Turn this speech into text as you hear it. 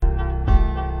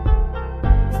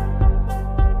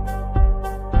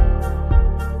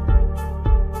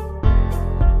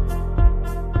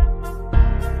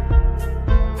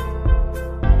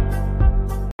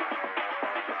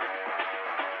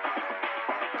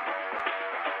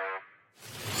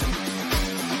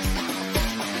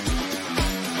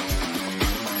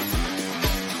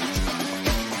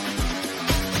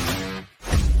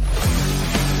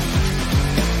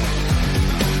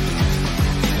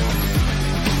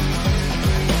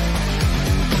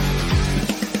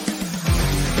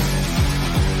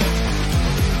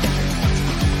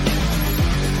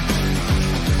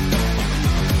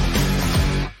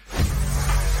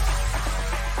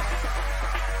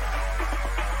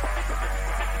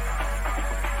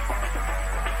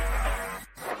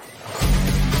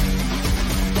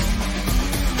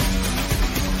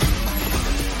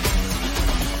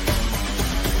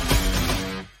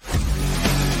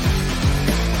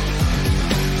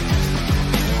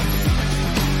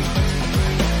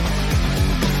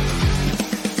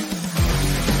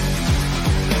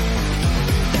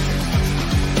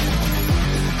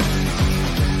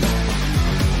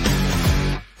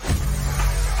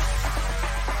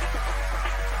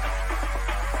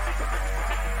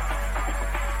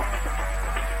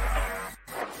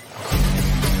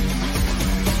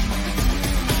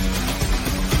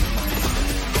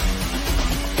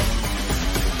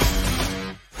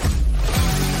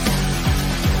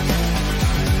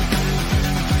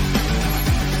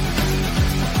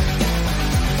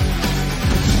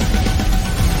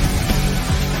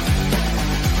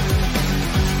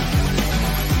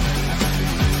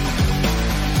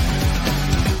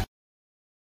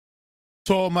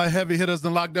To all my heavy hitters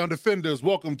and lockdown defenders,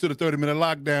 welcome to the 30-Minute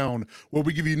Lockdown, where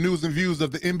we give you news and views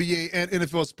of the NBA and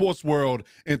NFL sports world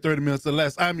in 30 minutes or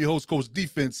less. I'm your host, Coach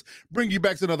Defense, bringing you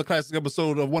back to another classic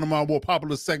episode of one of my more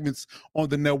popular segments on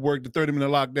the network, the 30-Minute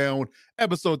Lockdown.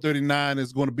 Episode 39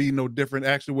 is going to be no different.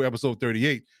 Actually, we're episode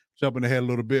 38. Jumping ahead a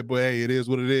little bit, but hey, it is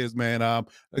what it is, man. I'm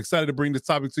excited to bring this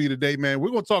topic to you today, man.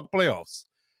 We're going to talk playoffs.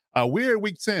 We're at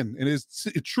week 10, and it's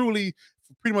truly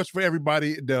pretty much for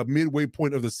everybody the midway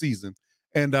point of the season.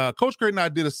 And Coach Craig and I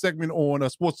did a segment on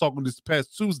Sports Talk on this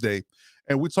past Tuesday,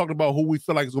 and we talked about who we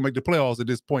feel like is going to make the playoffs at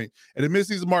this point. And the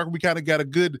midseason mark, we kind of got a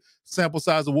good sample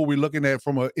size of what we're looking at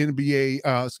from an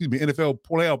NFL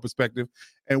playoff perspective.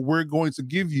 And we're going to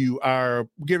give you our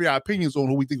opinions on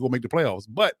who we think will make the playoffs.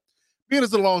 But being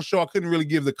as a long show, I couldn't really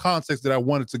give the context that I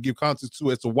wanted to give context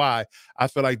to as to why I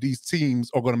feel like these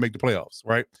teams are going to make the playoffs,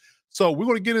 right? So we're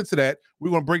going to get into that. We're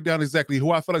going to break down exactly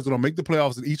who I feel like is going to make the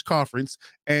playoffs in each conference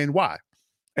and why.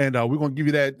 And we're going to give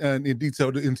you that in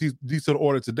detailed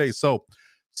order today. So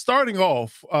starting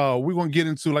off, we're going to get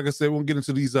into, like I said, we're going to get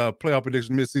into these playoff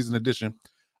prediction midseason edition.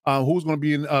 Who's going to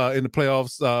be in the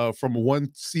playoffs from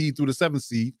 1 seed through the 7th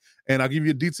seed. And I'll give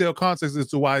you a detailed context as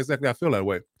to why exactly I feel that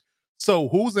way. So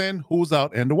who's in, who's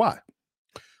out, and the why.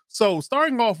 So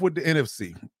starting off with the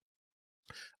NFC,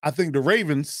 I think the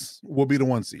Ravens will be the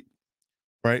 1 seed,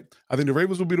 right? I think the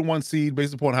Ravens will be the 1 seed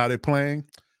based upon how they're playing.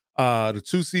 The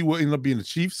 2 seed will end up being the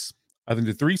Chiefs. I think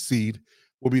the 3 seed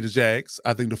will be the Jags.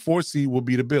 I think the 4 seed will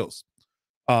be the Bills.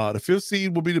 The 5th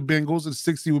seed will be the Bengals. The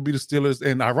 6th seed will be the Steelers.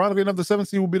 And ironically enough, the 7th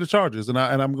seed will be the Chargers. And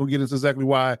I'm going to get into exactly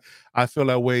why I feel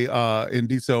that way in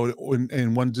detail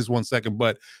in one second.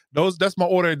 But that's my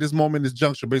order at this moment, this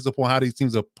juncture, based upon how these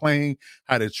teams are playing,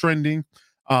 how they're trending.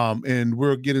 And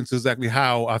we'll get into exactly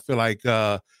how I feel like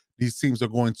these teams are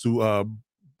going to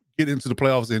get into the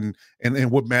playoffs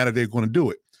and what manner they're going to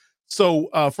do it. So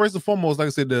first and foremost, like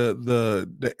I said,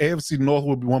 the AFC North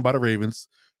will be won by the Ravens.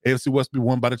 AFC West will be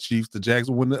won by the Chiefs. The Jags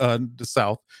will win the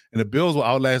South. And the Bills will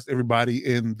outlast everybody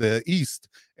in the East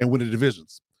and win the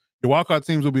divisions. The wildcard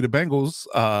teams will be the Bengals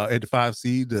at the 5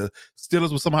 seed. The Steelers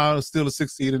will somehow steal the 6th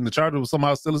seed, and the Chargers will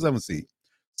somehow steal the 7th seed.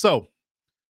 So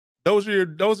those are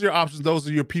your options. Those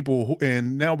are your people.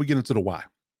 And now we get into the why.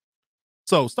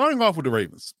 So starting off with the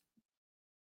Ravens.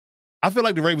 I feel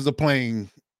like the Ravens are playing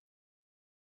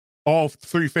all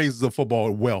 3 phases of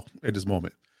football well at this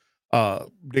moment.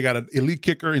 They got an elite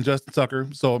kicker in Justin Tucker.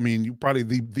 So, I mean, you probably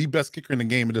the best kicker in the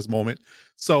game at this moment.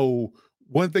 So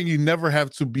one thing you never have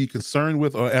to be concerned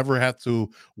with or ever have to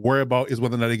worry about is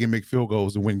whether or not they can make field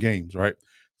goals and win games, right?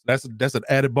 That's an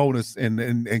added bonus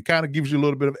and kind of gives you a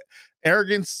little bit of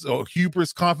arrogance or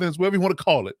hubris, confidence, whatever you want to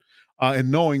call it, and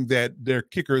knowing that their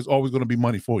kicker is always going to be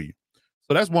money for you.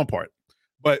 So that's one part.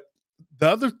 But the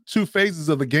other 2 phases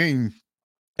of the game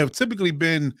have typically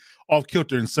been off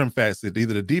kilter in some facet.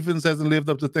 Either the defense hasn't lived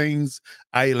up to things,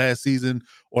 i.e. last season,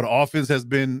 or the offense has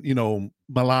been,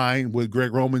 maligned with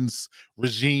Greg Roman's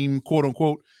regime, quote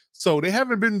unquote. So they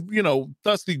haven't been,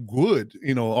 thusly good,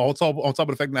 on top of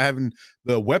the fact not having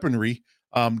the weaponry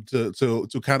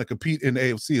to kind of compete in the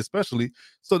AFC especially.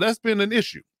 So that's been an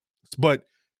issue. But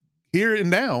here and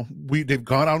now, they've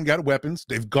gone out and got weapons.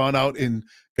 They've gone out and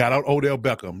got out Odell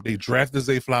Beckham. They drafted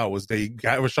Zay Flowers. They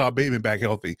got Rashad Bateman back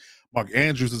healthy. Mark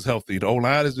Andrews is healthy. The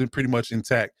O-line has been pretty much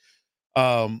intact.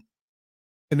 And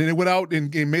then they went out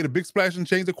and made a big splash and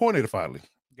changed the coordinator finally.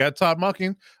 Got Todd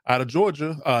Monken out of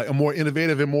Georgia, a more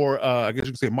innovative and more, I guess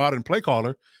you could say, modern play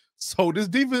caller. So this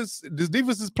defense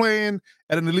is playing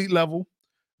at an elite level,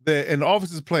 and the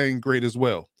offense is playing great as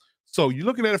well. So you're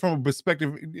looking at it from a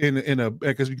perspective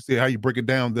because you can see how you break it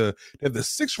down. They have the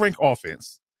 6th ranked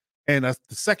offense and the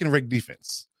 2nd ranked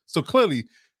defense. So clearly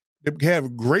they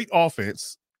have great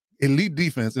offense, elite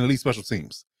defense, and elite special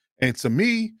teams. And to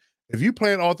me, if you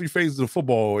play in all 3 phases of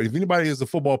football, if anybody is a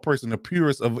football person, a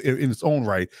purist in its own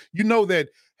right, you know that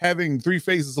having 3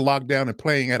 phases locked down and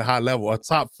playing at a high level, a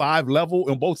top 5 level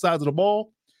on both sides of the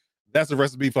ball, that's a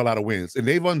recipe for a lot of wins. And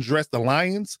they've undressed the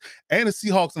Lions and the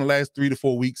Seahawks in the last 3 to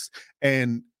 4 weeks.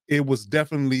 And it was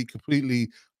definitely completely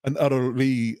and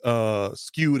utterly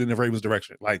skewed in the Ravens'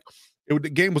 direction. Like the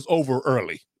game was over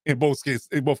early in both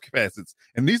facets.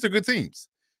 And these are good teams.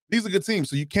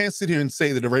 So you can't sit here and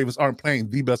say that the Ravens aren't playing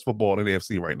the best football in the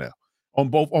AFC right now on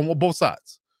both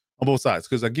sides.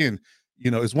 Because again,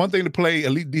 it's one thing to play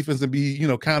elite defense and be,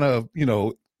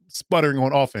 sputtering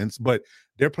on offense, but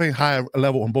they're playing high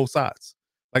level on both sides.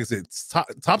 Like I said,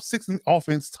 top 6 in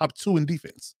offense, top 2 in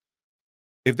defense.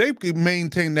 If they can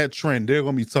maintain that trend, they're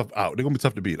going to be tough out. They're going to be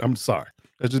tough to beat. I'm sorry.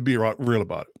 Let's just be real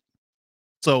about it.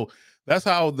 So that's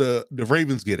how the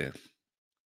Ravens get in.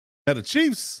 Now the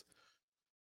Chiefs,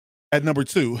 At number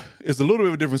two, it's a little bit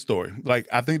of a different story. Like,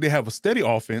 I think they have a steady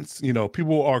offense.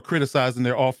 People are criticizing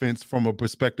their offense from a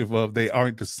perspective of they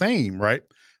aren't the same, right?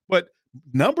 But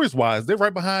numbers wise, they're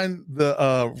right behind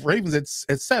the Ravens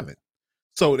at seven.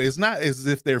 So it's not as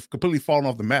if they're completely falling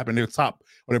off the map and they're top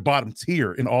or they're bottom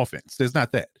tier in offense. It's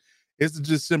not that. It's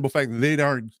just simple fact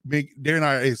that they're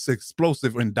not as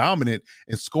explosive and dominant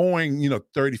in scoring,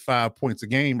 35 points a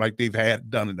game like they've had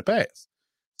done in the past.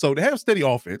 So they have steady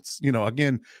offense.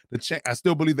 Again, I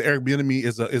still believe the Eric Bieniemy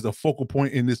is a focal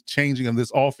point in this changing of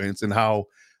this offense and how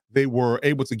they were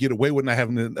able to get away with not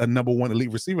having a number one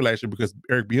elite receiver last year because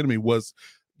Eric Bieniemy was,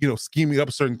 scheming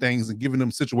up certain things and giving them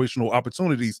situational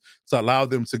opportunities to allow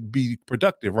them to be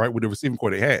productive, right, with the receiving core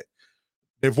they had.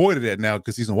 They avoided that now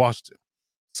because he's in Washington.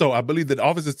 So I believe that the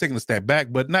offense is taking a step back,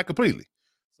 but not completely.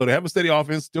 So they have a steady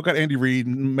offense. Still got Andy Reid.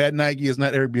 Matt Nagy is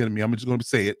not Eric Bieniemy. I'm just going to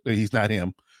say it. He's not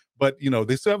him. But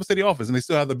they still have a steady offense, and they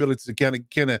still have the ability to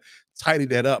kind of tidy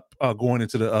that up going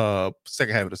into the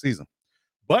second half of the season.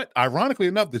 But ironically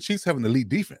enough, the Chiefs have an elite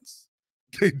defense.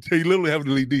 They literally have an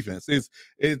elite defense.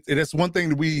 That's one thing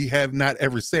that we have not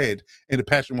ever said in the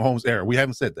Patrick Mahomes era. We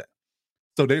haven't said that.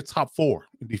 So they're top four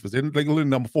in defense. They're literally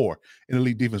number four in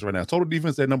elite defense right now. Total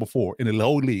defense, they're number four in the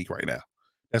whole league right now.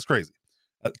 That's crazy.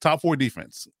 Top four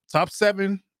defense, top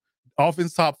seven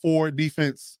offense, top four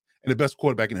defense, and the best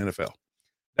quarterback in the NFL.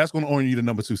 That's going to earn you the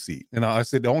number two seed. And I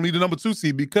said only the number two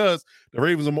seed because the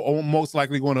Ravens are most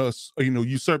likely going to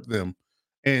usurp them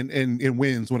and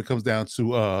wins when it comes down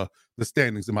to the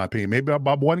standings, in my opinion. Maybe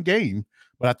by one game,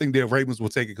 but I think the Ravens will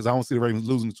take it because I don't see the Ravens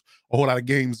losing a whole lot of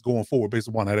games going forward based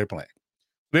upon how they're playing.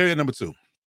 They're at number two.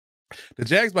 The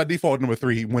Jags by default number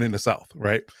three win in the South,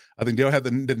 right? I think they'll have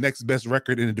the next best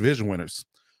record in the division winners.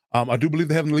 I do believe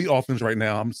they have an elite offense right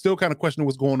now. I'm still kind of questioning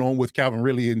what's going on with Calvin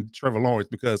Ridley and Trevor Lawrence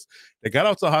because they got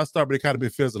out to a hot start, but they kind of been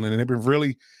fizzling, and they've been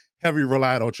really heavy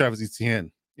relied on Travis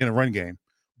Etienne in a run game.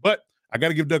 But I got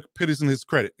to give Doug Peterson his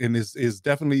credit, and is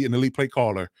definitely an elite play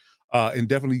caller, and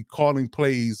definitely calling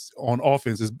plays on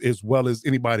offense as well as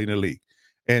anybody in the league,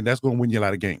 and that's going to win you a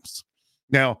lot of games.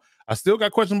 Now, I still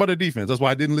got questions about the defense. That's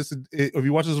why I didn't listen. If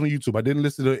you watch this on YouTube, I didn't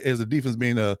listen to it as a defense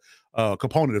being a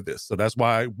component of this. So that's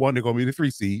why, one, they're going to be the 3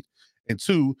 seed. And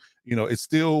two, it's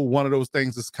still one of those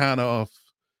things that's kind of,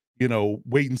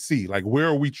 wait and see. Like, where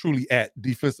are we truly at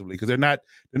defensively? Because they're not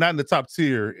in the top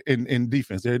tier in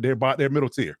defense. They're middle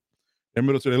tier. They're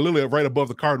middle tier. They're literally right above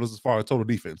the Cardinals as far as total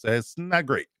defense. That's not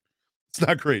great. It's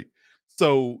not great.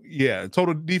 So yeah,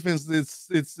 total defense,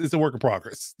 it's a work in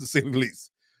progress, to say the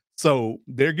least. So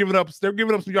they're giving up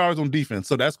some yards on defense.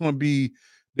 So that's going to be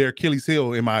their Achilles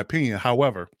heel, in my opinion.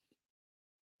 However,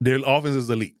 their offense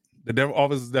is elite. The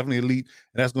offense is definitely elite.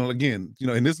 And that's going to, again,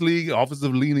 in this league,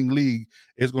 offensive leaning league,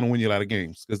 is going to win you a lot of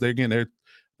games. Because I think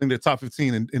they're top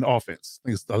 15 in offense. I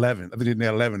think it's 11. I think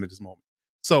they're 11 at this moment.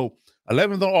 So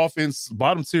 11th on offense,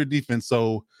 bottom tier defense.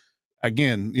 So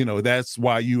again, that's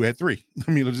why you at 3.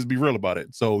 I mean, let's just be real about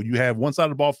it. So you have one side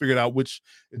of the ball figured out, which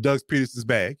Doug Peterson's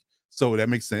bag. So that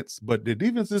makes sense. But the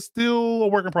defense is still a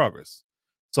work in progress.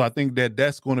 So I think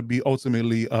that's going to be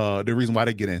ultimately the reason why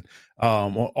they get in.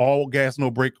 All gas,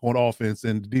 no break on offense,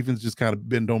 and the defense just kind of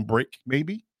bend, don't break,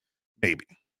 maybe.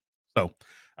 So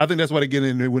I think that's why they get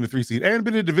in and win the 3 seed. And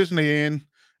been in the division they in,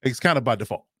 it's kind of by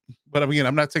default. But again,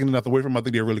 I'm not taking nothing away from them. I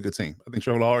think they're a really good team. I think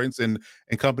Trevor Lawrence and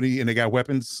company, and they got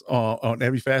weapons on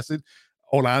every facet.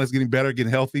 O-line is getting better, getting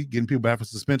healthy, getting people back from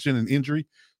suspension and injury.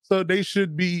 So they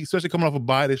should be, especially coming off a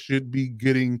bye, they should be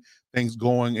getting things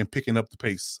going and picking up the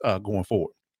pace going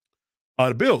forward.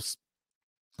 The Bills.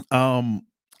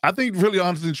 I think, really,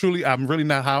 honestly and truly, I'm really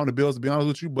not high on the Bills, to be honest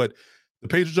with you, but the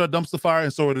Patriots are a dumpster fire,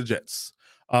 and so are the Jets.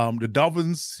 The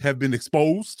Dolphins have been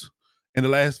exposed in the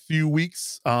last few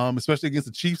weeks, especially against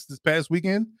the Chiefs this past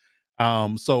weekend.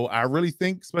 So I really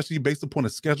think, especially based upon the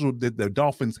schedule that the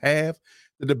Dolphins have,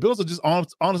 that the Bills are just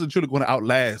honestly truly going to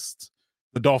outlast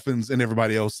the Dolphins and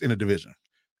everybody else in the division.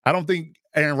 I don't think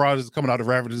Aaron Rodgers is coming out of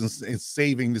ravages and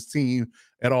saving this team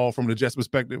at all from the Jets'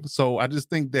 perspective. So I just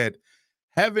think that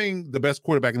having the best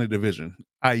quarterback in the division,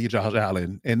 i.e. Josh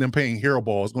Allen, and them paying hero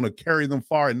ball is going to carry them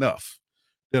far enough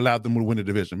to allow them to win the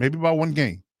division, maybe by one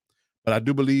game. But I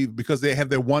do believe, because they have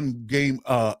their one game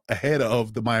ahead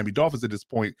of the Miami Dolphins at this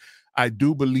point, I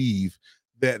do believe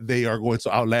that they are going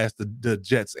to outlast the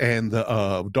Jets and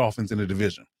the Dolphins in the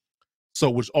division. So,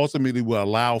 which ultimately will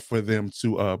allow for them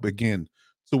to begin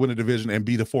to win the division and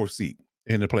be the 4th seed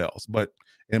in the playoffs. But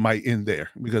it might end there,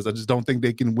 because I just don't think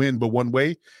they can win but one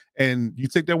way. And you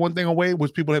take that one thing away,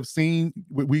 which we've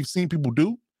seen people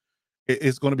do,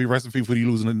 it's going to be a recipe for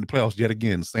you losing in the playoffs yet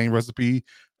again. Same recipe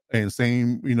and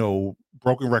same,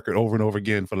 broken record over and over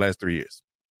again for the last 3 years.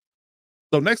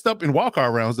 So next up in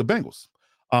wildcard rounds, the Bengals.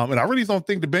 And I really don't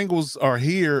think the Bengals are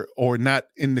here or not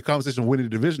in the conversation of winning the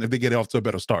division if they get off to a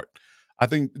better start. I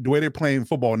think the way they're playing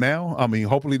football now, I mean,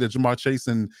 hopefully that Jamar Chase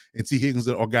and T. Higgins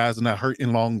are guys are not hurt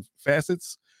in long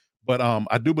facets. But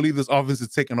I do believe this offense is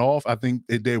taking off. I think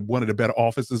they're one of the better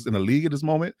offenses in the league at this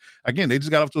moment. Again, they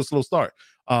just got off to a slow start.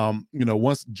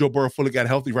 Once Joe Burrow fully got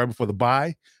healthy right before the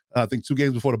bye, I think 2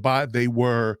 games before the bye, they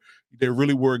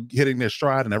really were hitting their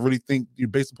stride. And I really think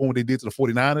based upon what they did to the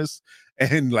 49ers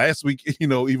and last week,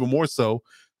 even more so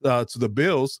to the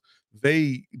Bills,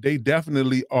 they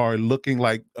definitely are looking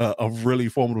like a really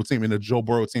formidable team and a Joe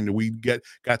Burrow team that we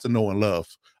got to know and love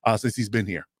since he's been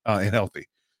here and healthy.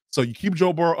 So you keep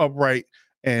Joe Burrow upright,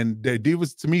 and their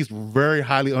defense to me is very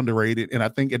highly underrated. And I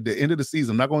think at the end of the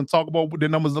season, I'm not going to talk about what their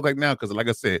numbers look like now because, like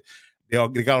I said, they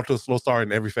got off to a slow start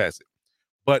in every facet.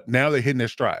 But now they're hitting their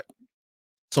stride.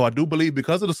 So I do believe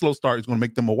because of the slow start, it's going to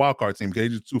make them a wild card team because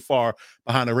they're just too far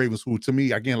behind the Ravens, who to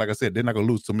me, again, like I said, they're not going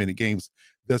to lose too many games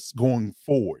that's going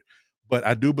forward. But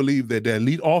I do believe that their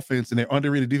elite offense and their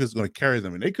underrated defense is going to carry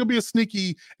them. And they could be a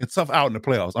sneaky and tough out in the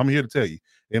playoffs. I'm here to tell you.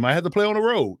 They might have to play on the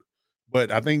road. But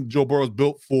I think Joe Burrow's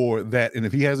built for that. And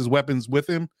if he has his weapons with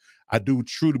him, I do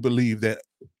truly believe that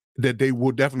they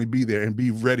will definitely be there and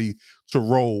be ready to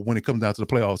roll when it comes down to the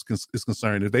playoffs is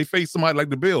concerned. If they face somebody like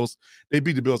the Bills, they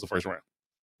beat the Bills the first round.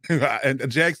 And the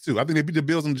Jags too. I think they beat the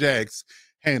Bills and Jags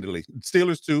handily.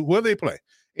 Steelers too. Whoever they play.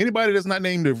 Anybody that's not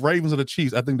named the Ravens or the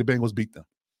Chiefs, I think the Bengals beat them.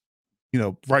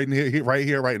 Right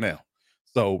here, right now.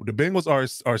 So the Bengals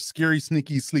are scary,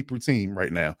 sneaky, sleeper team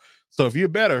right now. So if you're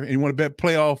better and you want to bet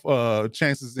playoff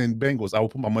chances in Bengals, I will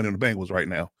put my money on the Bengals right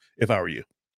now if I were you.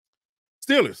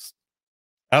 Steelers.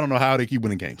 I don't know how they keep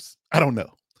winning games. I don't know.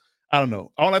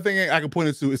 All I think I can point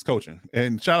it to is coaching.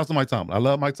 And shout out to Mike Tomlin. I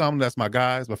love Mike Tomlin. That's my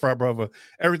guy. It's my frat brother.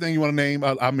 Everything you want to name.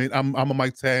 I'm a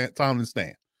Mike Tomlin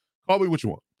stan. Call me what you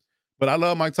want. But I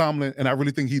love Mike Tomlin, and I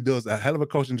really think he does a hell of a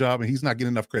coaching job, and he's not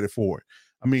getting enough credit for it.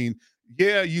 I mean,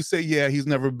 yeah, you say, he's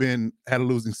never had a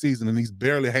losing season, and he's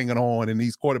barely hanging on, and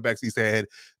these quarterbacks he's had,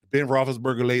 Ben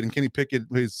Roethlisberger late, and Kenny Pickett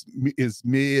is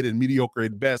mid and mediocre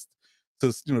at best,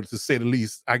 to say the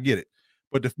least. I get it.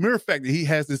 But the mere fact that he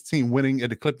has this team winning at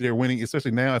the clip they're winning,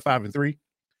 especially now at 5-3,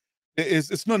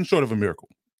 it's nothing short of a miracle.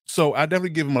 So I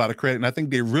definitely give him a lot of credit, and I think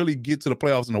they really get to the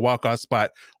playoffs in the wild card spot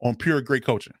on pure great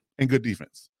coaching and good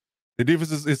defense. The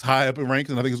defense is high up in ranks,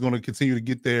 and I think it's going to continue to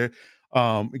get there.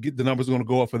 The numbers are going to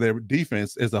go up for their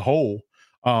defense as a whole.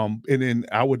 And then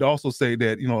I would also say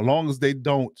that, as long as they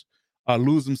don't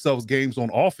lose themselves games on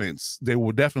offense, they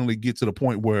will definitely get to the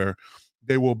point where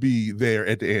they will be there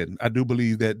at the end. I do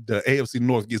believe that the AFC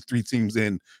North gets 3 teams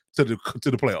in to the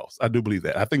playoffs. I do believe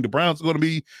that. I think the Browns are going to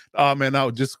be man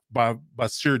out just by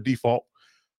sheer default,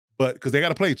 but because they got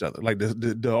to play each other. Like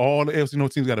all the AFC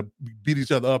North teams got to beat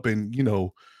each other up and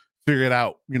figure it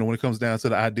out. When it comes down to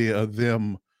the idea of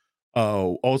them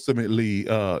ultimately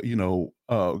when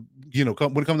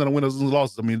it comes down to winners and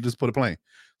losses, I mean, just put it plain.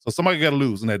 So somebody got to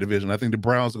lose in that division. I think the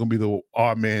Browns are going to be the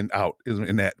odd man out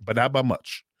in that, but not by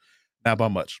much. Not by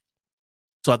much.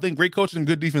 So I think great coaching and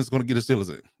good defense is going to get the Steelers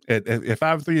in. At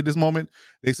 5-3 at this moment,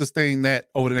 they sustain that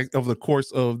over the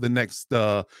course of the next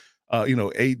 9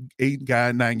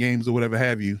 games or whatever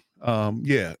have you. 9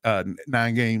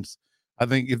 games. I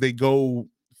think if they go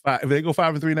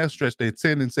 5-3 in that stretch, they're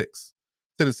 10-6,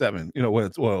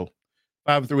 10-7.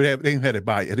 5-3. They've had it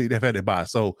by. They've had it by.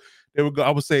 So they would go. I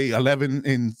would say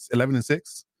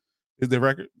 11-6 is their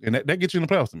record, and that gets you in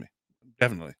the playoffs to me.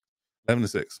 Definitely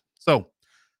 11-6. So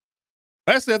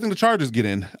lastly, I think the Chargers get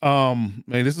in. And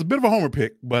this is a bit of a homer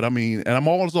pick, but I mean, and I'm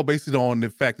also based it on the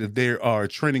fact that they are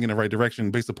trending in the right direction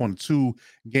based upon the 2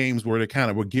 games where they kind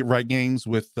of were get right games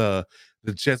with the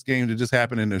Jets game that just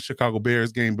happened and the Chicago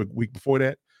Bears game the week before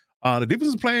that. The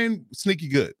defense is playing sneaky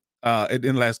good in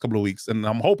the last couple of weeks, and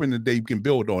I'm hoping that they can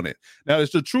build on it. Now,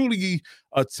 it's truly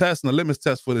a test and a litmus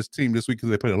test for this team this week because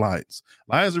they play the Lions.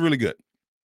 Lions are really good.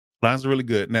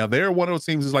 Now, they're one of those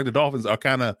teams, just like the Dolphins, are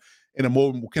kind of in a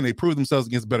mode, can they prove themselves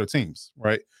against better teams,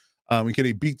 right? And can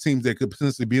they beat teams that could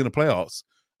potentially be in the playoffs?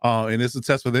 And it's a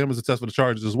test for them. It's a test for the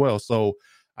Chargers as well. So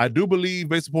I do believe,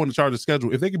 based upon the Chargers'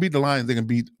 schedule, if they can beat the Lions, they can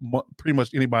beat pretty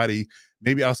much anybody,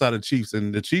 maybe outside of the Chiefs.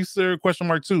 And the Chiefs are a question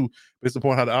mark too, based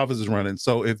upon how the offense is running.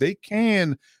 So if they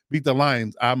can beat the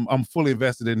Lions, I'm fully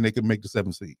invested in they can make the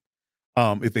 7th seed.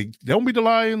 If they don't beat the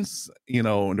Lions, and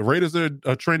the Raiders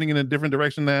are trending in a different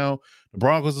direction now. The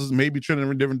Broncos is maybe trending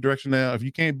in a different direction now. If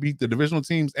you can't beat the divisional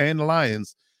teams and the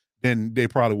Lions, then they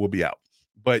probably will be out.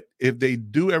 But if they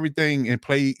do everything and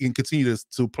play and continue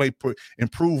to play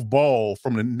improve ball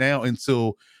from the now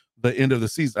until the end of the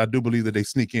season, I do believe that they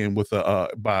sneak in with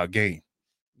by a game.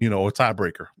 or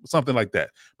tiebreaker, something like that.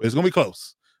 But it's going to be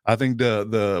close. I think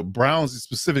the Browns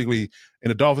specifically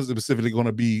and the Dolphins are specifically going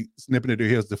to be snipping at their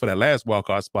heels for that last wild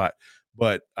card spot.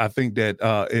 But I think that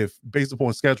if based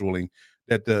upon scheduling,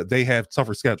 that they have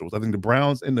tougher schedules. I think the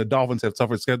Browns and the Dolphins have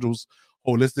tougher schedules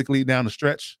holistically down the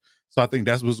stretch. So I think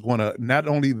that's what's going to, not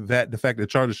only that, the fact that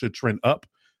Chargers should trend up,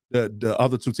 the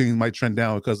other two teams might trend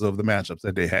down because of the matchups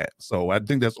that they have. So I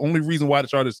think that's the only reason why the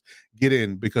Chargers get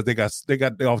in, because they got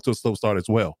off to a slow start as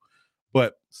well.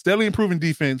 But steadily improving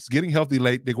defense, getting healthy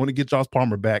late. They're going to get Josh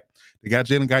Palmer back. They got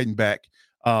Jalen Guyton back.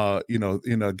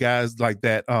 Guys like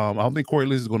that. I don't think Corey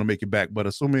Liz is going to make it back, but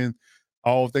assuming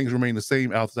all things remain the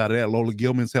same outside of that, Lola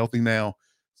Gilman's healthy now.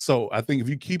 So I think if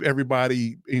you keep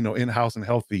everybody, in house and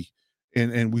healthy,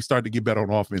 and we start to get better on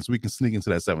offense, we can sneak into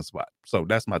that 7th spot. So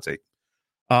that's my take.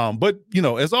 But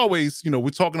as always, we're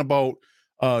talking about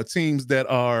teams that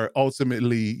are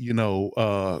ultimately,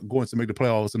 going to make the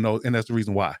playoffs, and that's the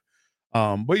reason why.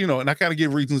 And I kind of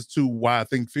give reasons to why I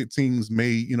think fit teams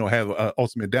may, have an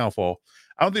ultimate downfall.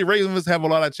 I don't think Ravens have a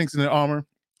lot of chinks in their armor.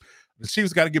 The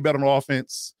Chiefs got to get better on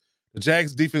offense. The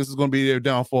Jags defense is going to be their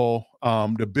downfall.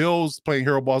 The Bills playing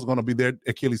hero ball is going to be their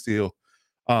Achilles heel.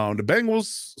 The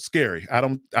Bengals, scary. I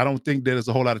don't think there's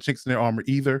a whole lot of chinks in their armor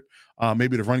either.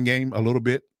 Maybe the run game a little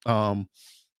bit. And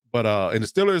the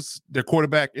Steelers, their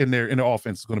quarterback and their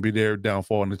offense is going to be their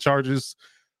downfall. And the Chargers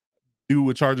do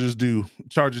what Chargers do,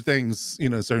 Charger things,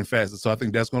 in certain facets. So I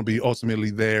think that's going to be ultimately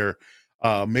their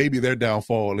maybe their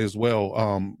downfall as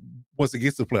well once it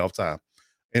gets to playoff time.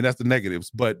 And that's the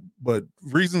negatives. But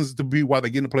reasons to be why they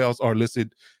get in the playoffs are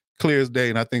listed clear as day.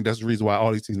 And I think that's the reason why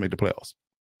all these teams make the playoffs.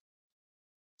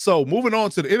 So moving on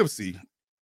to the NFC,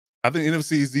 I think the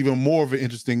NFC is even more of an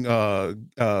interesting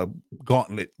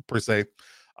gauntlet per se.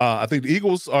 I think the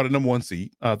Eagles are the number 1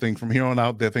 seed. I think from here on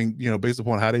out, I think, based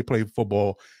upon how they play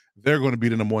football, they're going to be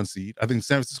the number 1 seed. I think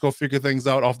San Francisco figure things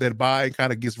out off that bye,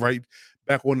 kind of gets right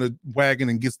back on the wagon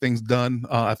and gets things done.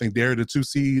 I think they're the 2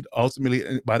 seed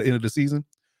ultimately by the end of the season.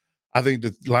 I think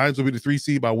the Lions will be the 3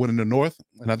 seed by winning the North,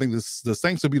 and I think the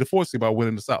Saints will be the 4 seed by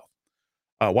winning the South.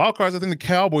 Wild cards, I think the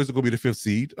Cowboys are going to be the 5th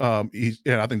seed.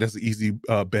 And I think that's an easy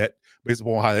bet based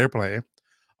upon how they're playing.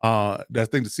 I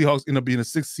think the Seahawks end up being the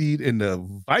 6th seed, and the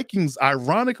Vikings,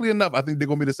 ironically enough, I think they're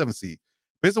going to be the 7th seed.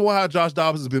 Based on how Josh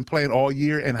Dobbs has been playing all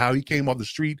year and how he came off the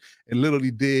street and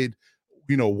literally did,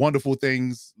 wonderful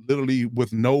things, literally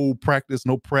with no practice,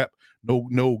 no prep,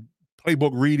 no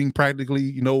playbook reading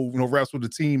practically, no reps with the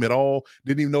team at all.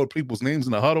 Didn't even know people's names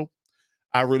in the huddle.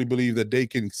 I really believe that they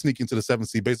can sneak into the 7th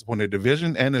seed based upon their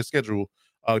division and their schedule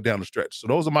down the stretch. So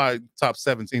those are my top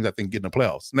 7 teams I think get in the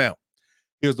playoffs. Now,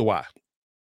 here's the why.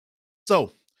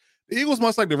 So the Eagles,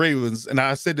 much like the Ravens, and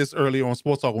I said this earlier on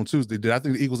Sports Talk on Tuesday, that I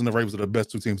think the Eagles and the Ravens are the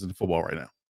best 2 teams in the football right now.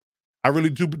 I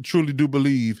really truly do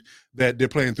believe that they're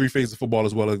playing 3 phases of football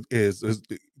as well as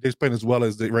they're playing as well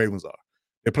as the Ravens are.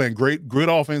 They're playing great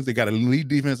offense. They got an elite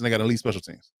defense and they got elite special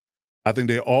teams. I think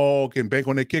they all can bank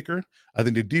on their kicker. I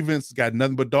think the defense got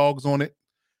nothing but dogs on it.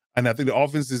 And I think the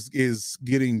offense is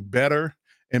getting better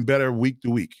and better week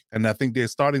to week. And I think they're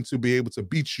starting to be able to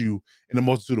beat you in a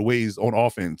multitude of ways on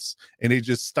offense. And they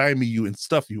just stymie you and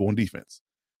stuff you on defense.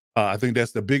 I think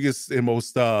that's the biggest and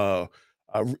most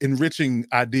enriching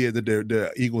idea that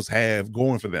the Eagles have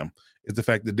going for them, is the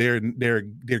fact that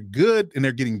they're good and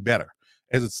they're getting better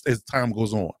as time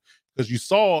goes on. Because you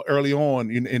saw early on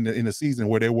in the season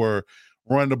where they were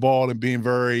running the ball and being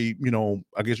very,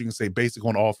 I guess you can say basic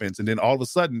on offense. And then all of a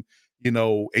sudden,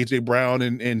 A.J. Brown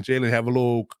and Jalen have a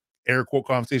little air quote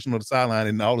conversation on the sideline.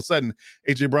 And all of a sudden,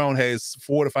 A.J. Brown has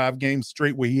 4 to 5 games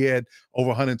straight where he had over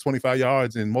 125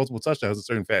 yards and multiple touchdowns in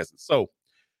certain facets. So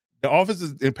the offense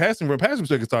is in passing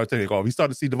perspective started taking off. He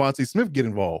started to see Devontae Smith get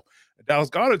involved. Dallas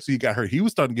Goedert, so he got hurt. He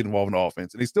was starting to get involved in the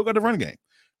offense. And they still got the run game.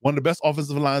 One of the best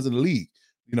offensive lines in the league.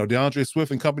 DeAndre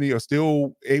Swift and company are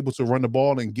still able to run the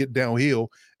ball and get downhill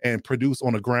and produce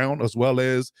on the ground, as well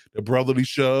as the brotherly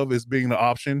shove is being the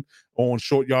option on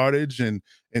short yardage and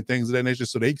things of that nature.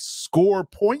 So they score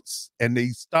points and they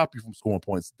stop you from scoring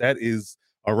points. That is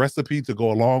a recipe to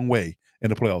go a long way in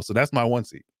the playoffs. So that's my 1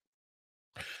 seed.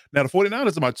 Now, the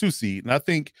 49ers are my 2 seed. And I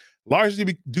think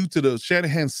largely due to the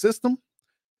Shanahan system,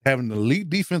 having an elite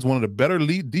defense, one of the better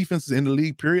elite defenses in the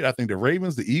league, period. I think the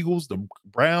Ravens, the Eagles, the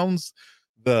Browns,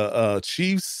 the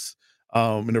Chiefs,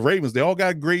 and the Ravens, they all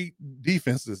got great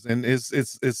defenses. And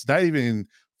it's not even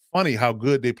funny how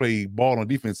good they play ball on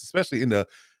defense, especially in the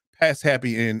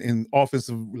pass-happy and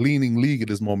offensive-leaning league at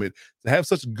this moment. To have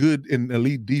such good and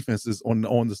elite defenses on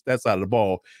that side of the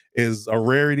ball is a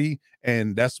rarity,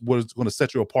 and that's what's going to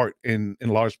set you apart in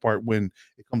large part when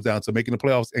it comes down to making the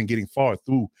playoffs and getting far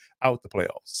throughout the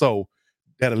playoffs. So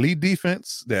that elite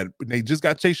defense that they just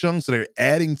got Chase Young, so they're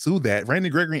adding to that. Randy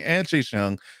Gregory and Chase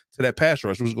Young to that pass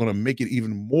rush, which is going to make it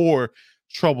even more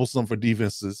troublesome for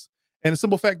defenses. And the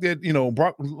simple fact that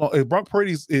Brock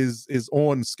Purdy is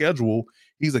on schedule,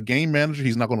 he's a game manager.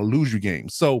 He's not going to lose you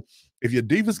games. So if your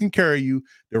defense can carry you,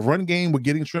 the run game with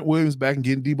getting Trent Williams back and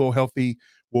getting Debo healthy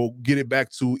will get it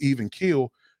back to even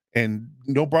kill. And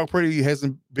Brock Purdy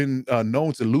hasn't been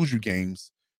known to lose you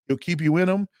games. He'll keep you in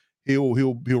them. He'll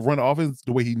run the offense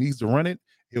the way he needs to run it.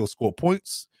 He'll score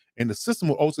points, and the system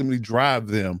will ultimately drive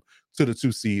them to the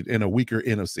 2 seed in a weaker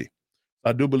NFC.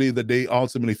 I do believe that they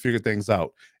ultimately figure things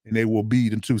out, and they will be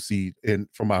the 2 seed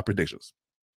from my predictions.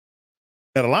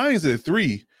 Now the Lions at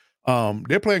 3,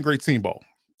 they're playing great team ball.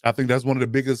 I think that's one of the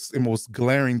biggest and most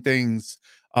glaring things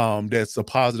that's a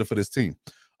positive for this team.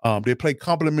 They play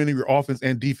complementary offense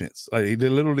and defense. They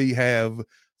literally have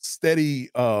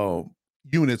steady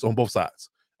units on both sides.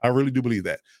 I really do believe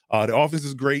that. The offense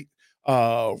is great.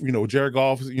 Jared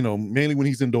Goff, mainly when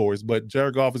he's indoors, but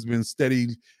Jared Goff has been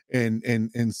steady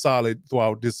and solid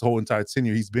throughout this whole entire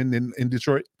tenure. He's been in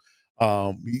Detroit.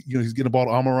 He's getting the ball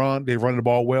to Amaron. They're running the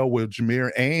ball well with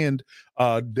Jameer and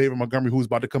David Montgomery, who's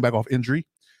about to come back off injury.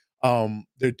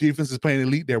 Their defense is playing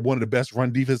elite. They're one of the best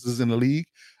run defenses in the league.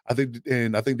 I think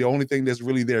the only thing that's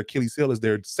really their Achilles heel is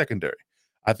their secondary.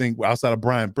 I think outside of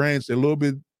Brian Branch, they're a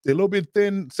little bit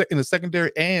thin in the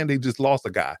secondary, and they just lost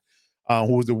a guy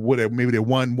who was maybe their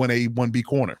 1A, 1B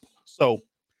corner. So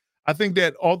I think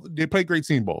that they play great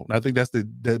team ball. And I think that's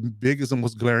the biggest and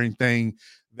most glaring thing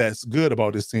that's good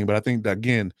about this team. But I think that,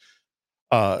 again,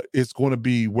 it's going to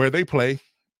be where they play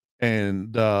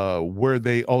and where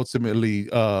they ultimately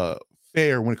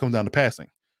fare when it comes down to passing.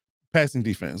 Passing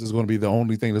defense is going to be the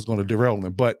only thing that's going to derail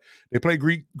them. But they play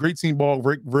great team ball,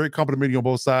 very, very complimentary on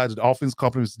both sides. The offense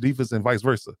complements the defense and vice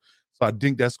versa. So I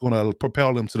think that's going to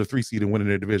propel them to the 3 seed and winning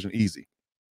their division easy.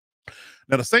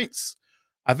 Now the Saints,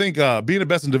 I think being the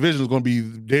best in division is going to be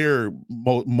their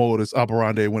modus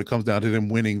operandi when it comes down to them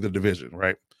winning the division,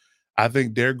 right? I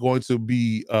think they're going to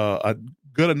be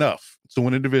good enough to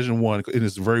win in Division 1. It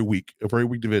is a very weak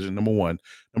division, number 1.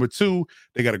 Number 2,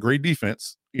 they got a great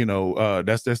defense.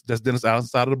 That's Dennis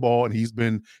Allen's side of the ball, and he's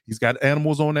got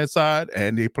animals on that side,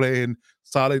 and they're playing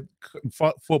solid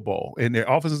football, and their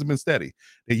offense has been steady.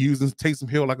 They're using Taysom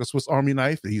Hill like a Swiss Army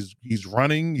knife. He's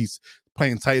running, he's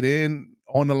playing tight end,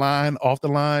 on the line, off the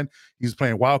line. He's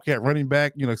playing wildcat running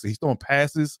back. So he's throwing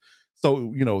passes.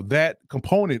 So, that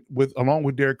component along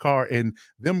with Derek Carr and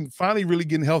them finally really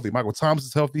getting healthy. Michael Thomas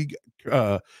is healthy.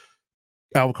 Alvin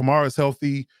Kamara is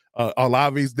healthy.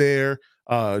 Olave's there.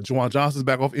 Juwan Johnson's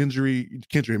back off injury.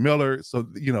 Kendrick Miller. So,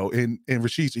 and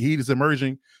Rashid Shaheed is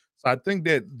emerging. So I think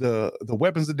that the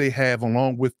weapons that they have,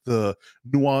 along with the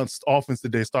nuanced offense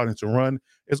that they're starting to run,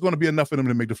 is going to be enough for them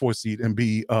to make the 4th seed and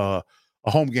be a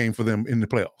home game for them in the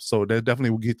playoffs. So that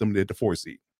definitely will get them at the 4th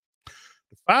seed.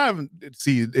 The 5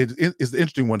 seed is the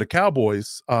interesting one. The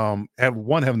Cowboys having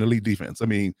the lead defense. I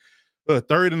mean,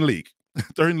 third in the league,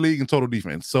 in total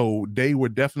defense. So they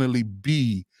would definitely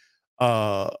be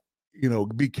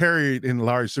carried in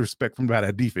large respect from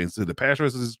that defense. So the pass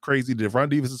rush is crazy. The run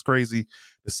defense is crazy.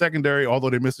 The secondary, although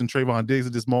they're missing Trayvon Diggs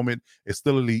at this moment, is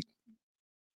still elite.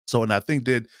 So, and I think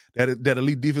that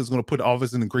elite defense is going to put the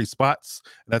offense in great spots.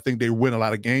 And I think they win a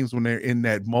lot of games when they're in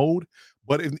that mode.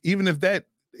 But even if that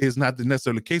is not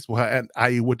necessarily the case,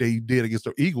 i.e. what they did against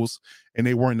the Eagles, and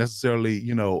they weren't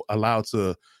necessarily, allowed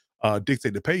to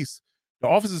dictate the pace, the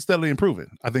offense is steadily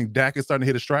improving. I think Dak is starting to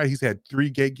hit a stride. He's had three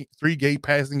great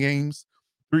passing games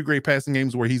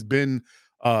where he's been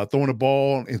throwing the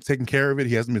ball and taking care of it.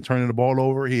 He hasn't been turning the ball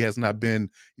over. He's been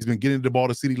getting the ball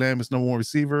to CeeDee Lamb, his number 1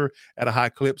 receiver, at a high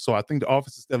clip. So I think the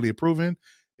offense is steadily improving.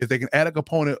 If they can add a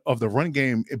component of the run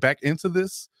game back into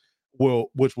this,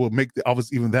 which will make the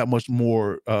offense even that much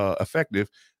more effective,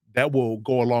 that will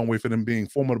go a long way for them being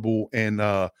formidable and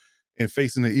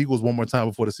facing the Eagles one more time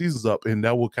before the season's up. And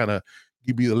that will kind of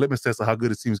give you the litmus test of how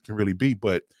good the teams can really be.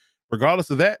 But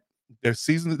regardless of that, their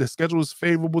schedule is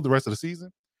favorable the rest of the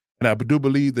season. And I do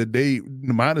believe that they,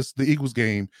 minus the Eagles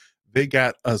game, they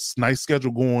got a nice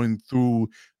schedule going through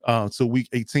to week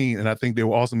 18. And I think they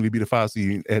will ultimately be the 5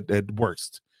 seed at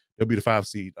worst. They'll be the 5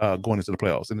 seed going into the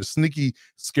playoffs. And a sneaky,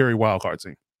 scary wild card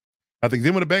team. I think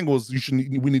them and the Bengals,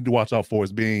 we need to watch out for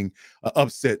as being an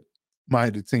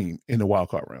upset-minded team in the wild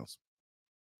card rounds.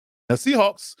 Now,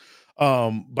 Seahawks,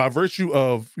 by virtue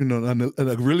of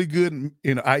a really good,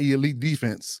 i.e. elite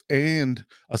defense and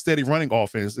a steady running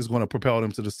offense, is going to propel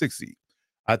them to the 6th seed.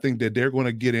 I think that they're going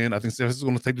to get in. I think San Francisco is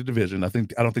going to take the division. I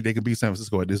don't think they can beat San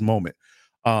Francisco at this moment.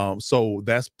 So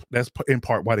that's in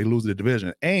part why they lose the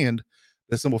division. And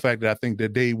the simple fact that I think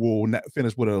that they will not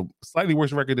finish with a slightly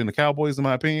worse record than the Cowboys, in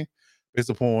my opinion, based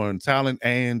upon talent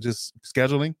and just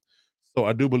scheduling. So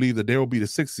I do believe that they will be the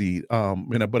sixth seed.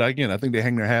 But again, I think they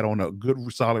hang their hat on a good,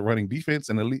 solid running defense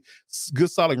and elite,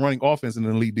 good, solid running offense and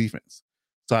an elite defense.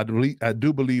 So I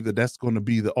do believe that that's going to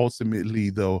be ultimately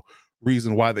the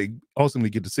reason why they ultimately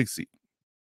get the sixth seed.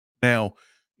 Now,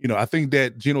 I think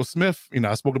that Geno Smith,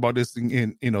 I spoke about this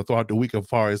throughout the week as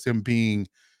far as him being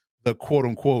the quote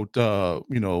unquote,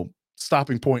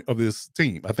 stopping point of this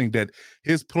team. I think that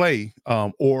his play,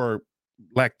 or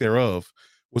lack thereof,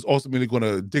 was ultimately going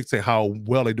to dictate how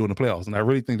well they do in the playoffs. And I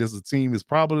really think this team is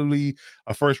probably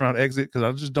a first round exit because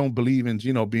I just don't believe in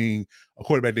Geno being a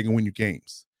quarterback that can win you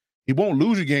games. He won't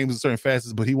lose you games in certain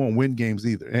facets, but he won't win games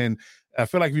either. And I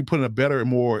feel like if you put in a better and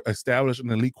more established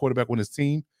and elite quarterback on his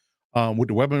team, with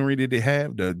the weaponry that they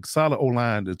have, the solid O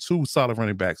line, the two solid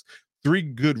running backs, three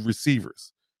good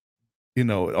receivers,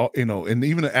 and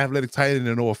even an athletic tight end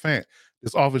and Noah Fant,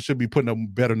 this offense should be putting up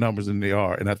better numbers than they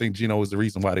are. And I think Geno is the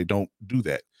reason why they don't do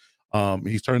that.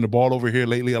 He's turning the ball over here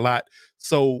lately a lot.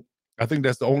 So I think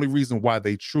that's the only reason why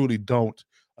they truly don't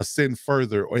ascend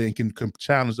further or can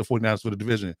challenge the 49ers for the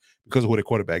division because of who their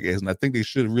quarterback is. And I think they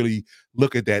should really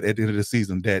look at that at the end of the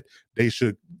season, that they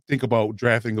should think about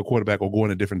drafting a quarterback or going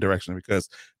a different direction because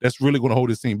that's really going to hold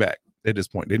this team back at this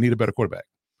point. They need a better quarterback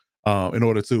in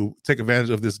order to take advantage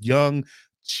of this young,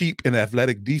 cheap, and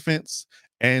athletic defense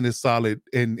and this solid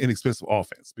and inexpensive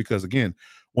offense. Because again,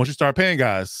 once you start paying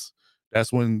guys,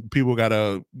 that's when people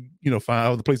gotta, find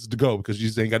other places to go because you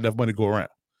just ain't got enough money to go around.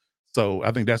 So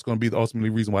I think that's going to be the ultimately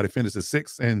reason why they finish at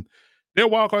 6th. And they're a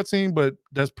wild card team, but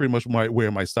that's pretty much where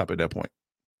it might stop at that point.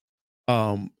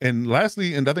 And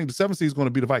lastly, and I think the 7th seed is going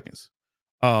to be the Vikings.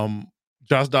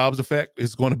 Josh Dobbs effect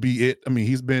is going to be it. I mean,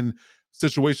 he's been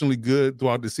situationally good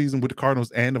throughout the season with the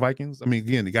Cardinals and the Vikings. I mean,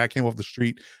 again, the guy came off the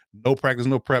street, no practice,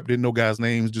 no prep, didn't know guys'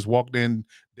 names, just walked in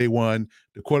day one.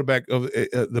 The quarterback of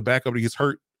the backup, he gets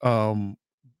hurt,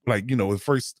 the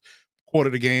first quarter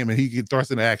of the game, and he gets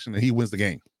thrust into action and he wins the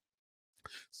game.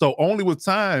 So only with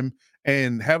time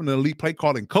and having an elite play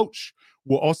calling coach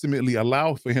will ultimately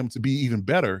allow for him to be even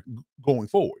better going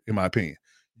forward, in my opinion.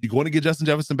 You're going to get Justin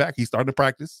Jefferson back. He's starting to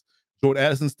practice. Jordan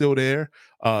Addison's still there.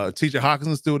 TJ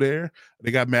Hawkinson's still there. They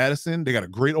got Madison. They got a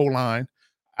great O-line.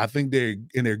 I think they're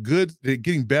good. They're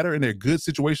getting better and they're good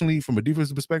situationally from a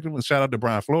defensive perspective. And shout out to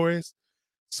Brian Flores.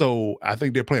 So I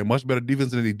think they're playing much better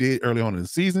defense than they did early on in the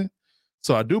season.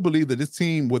 So I do believe that this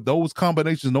team with those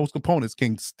combinations, those components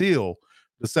can steal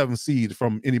the 7th seed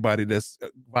from anybody that's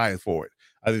vying for it.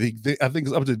 I think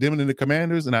it's up to them and the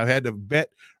Commanders, and I've had to bet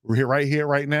right here,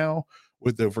 right now,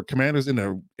 for Commanders in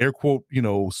the air quote,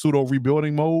 pseudo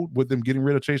rebuilding mode with them getting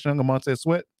rid of Chase Young and Montez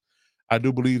Sweat. I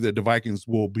do believe that the Vikings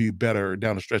will be better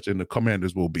down the stretch than the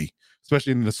Commanders will be,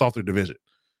 especially in the softer division.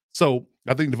 So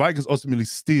I think the Vikings ultimately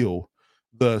steal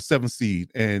the 7th seed.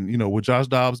 And, with Josh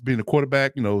Dobbs being the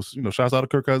quarterback, shouts out to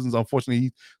Kirk Cousins. Unfortunately,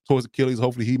 he tore his Achilles.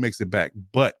 Hopefully he makes it back.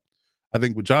 But I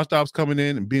think with Josh Dobbs coming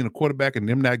in and being a quarterback and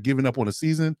them not giving up on the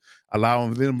season,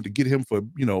 allowing them to get him for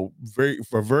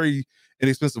a very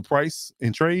inexpensive price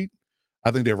in trade,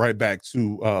 I think they're right back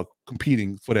to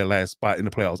competing for their last spot in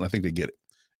the playoffs. And I think they get it,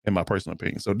 in my personal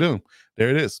opinion. So, there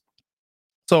it is.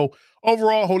 So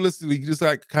overall, holistically, just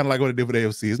kind of like what I did with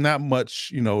AFC, it's not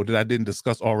much, that I didn't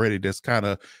discuss already that's kind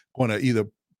of going to either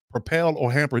propel or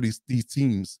hamper these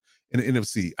teams in the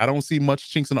NFC. I don't see much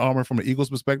chinks in the armor from the Eagles'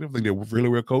 perspective. I think they're really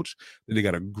well coached. They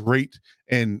got a great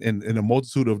and a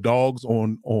multitude of dogs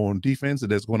on defense,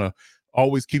 and that's going to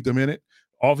always keep them in it.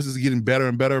 Offense is getting better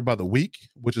and better by the week,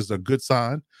 which is a good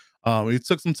sign. It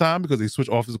took some time because they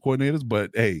switched offensive coordinators,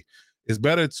 but hey, it's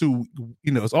better to,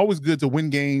 it's always good to win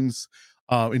games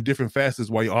in different facets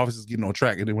while your offense is getting on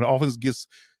track. And then when the offense gets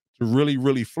to really,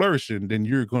 really flourishing, then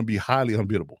you're going to be highly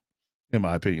unbeatable, in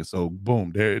my opinion. So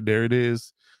boom, there it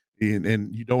is.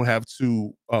 And you don't have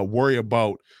to worry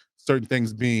about certain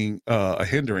things being a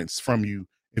hindrance from you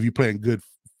if you're playing good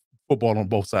football on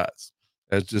both sides.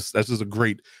 That's just a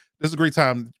great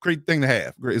time, great thing to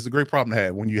have. It's a great problem to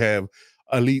have when you have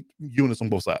elite units on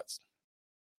both sides.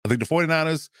 I think the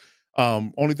 49ers,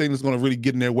 only thing that's going to really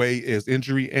get in their way is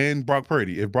injury and Brock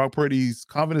Purdy. If Brock Purdy's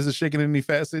confidence is shaken in any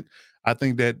facet, I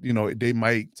think that, they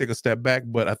might take a step back.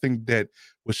 But I think that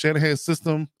with Shanahan's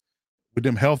system, with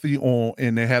them healthy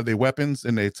and they have their weapons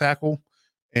and they tackle,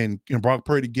 and Brock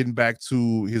Purdy getting back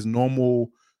to his normal,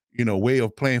 way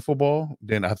of playing football,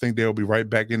 then I think they'll be right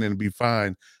back in and be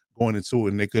fine going into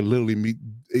it. And they could literally meet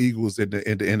the Eagles at the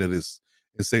end of this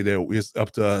and say that it's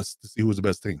up to us to see who's the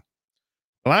best team.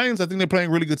 Lions, I think they're playing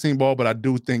really good team ball, but I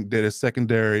do think that a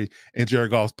secondary and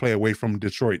Jared Goff's play away from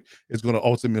Detroit is going to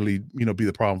ultimately, be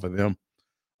the problem for them.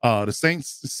 The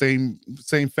Saints, same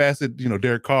facet.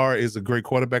 Derek Carr is a great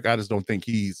quarterback. I just don't think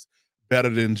he's better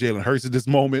than Jalen Hurts at this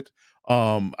moment.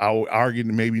 I would argue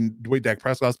that maybe the way Dak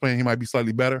Prescott's playing, he might be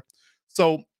slightly better.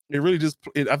 So it really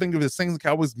I think if the Saints and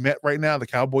Cowboys met right now, the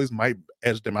Cowboys might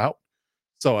edge them out.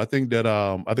 So I think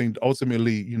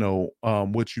ultimately,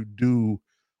 what you do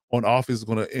on offense is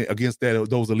going to against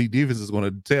those elite defenses is going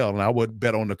to tell. And I would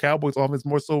bet on the Cowboys offense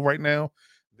more so right now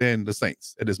than the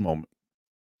Saints at this moment.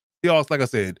 Seahawks, like I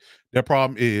said, their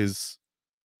problem is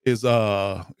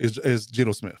Geno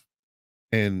Smith,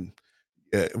 and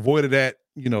void of that,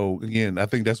 again, I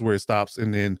think that's where it stops.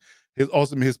 And then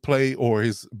his play or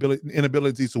his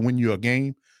inability to win you a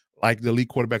game, like the elite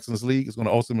quarterbacks in this league, is going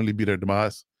to ultimately be their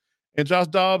demise. And Josh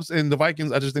Dobbs and the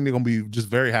Vikings, I just think they're going to be just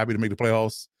very happy to make the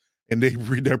playoffs, and they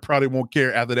probably won't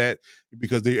care after that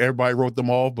because everybody wrote them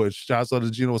off. But shots out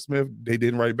to Geno Smith, they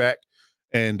didn't write back.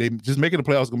 And they just making the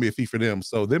playoffs is going to be a feat for them.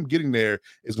 So them getting there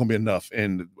is going to be enough.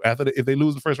 And if they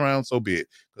lose the first round, so be it,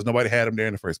 because nobody had them there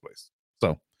in the first place.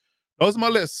 So those are my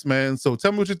lists, man. So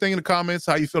tell me what you think in the comments,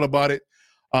 how you feel about it.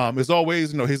 As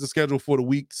always, here's the schedule for the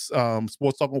weeks.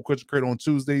 Sports Talk with Christian Crater on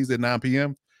Tuesdays at 9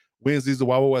 p.m. Wednesdays, the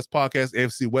Wild West Podcast,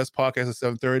 AFC West Podcast at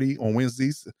 7:30 on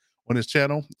Wednesdays on this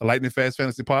channel. A Lightning Fast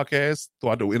Fantasy Podcast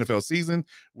throughout the NFL season,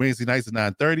 Wednesday nights at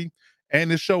 9:30. And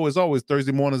this show is always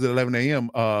Thursday mornings at 11 a.m.,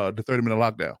 the 30-minute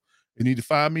lockdown. You need to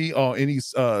find me on any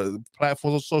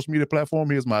platforms, social media platform.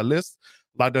 Here's my list.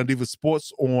 Lockdown Divas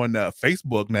Sports on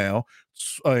Facebook now,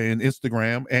 and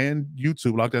Instagram and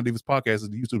YouTube. Lockdown Divas Podcast is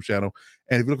the YouTube channel.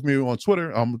 And if you look at me on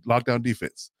Twitter, I'm Lockdown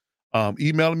Defense.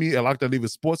 Email me at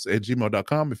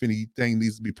lockdowndivasports@gmail.com if anything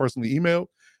needs to be personally emailed.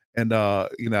 And,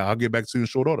 I'll get back to you in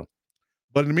short order.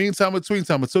 But in the meantime,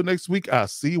 until next week, I'll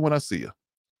see you when I see you.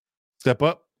 Step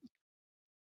up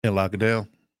and lock it down.